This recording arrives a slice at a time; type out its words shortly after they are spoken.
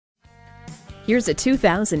Here's a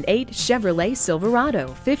 2008 Chevrolet Silverado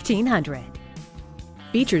 1500.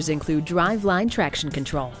 Features include driveline traction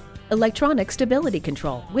control, electronic stability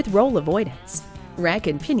control with roll avoidance, rack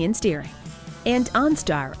and pinion steering, and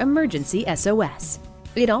OnStar emergency SOS.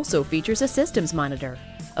 It also features a systems monitor,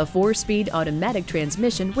 a 4-speed automatic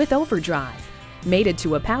transmission with overdrive, mated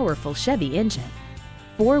to a powerful Chevy engine,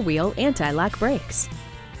 4-wheel anti-lock brakes,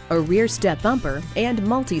 a rear step bumper, and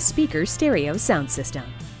multi-speaker stereo sound system.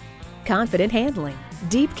 Confident handling,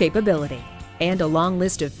 deep capability, and a long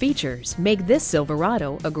list of features make this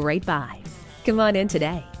Silverado a great buy. Come on in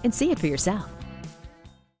today and see it for yourself.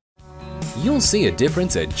 You'll see a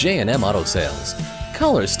difference at J M Auto Sales.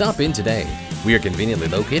 Call or stop in today. We are conveniently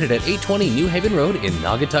located at 820 New Haven Road in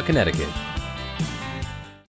Naugatuck, Connecticut.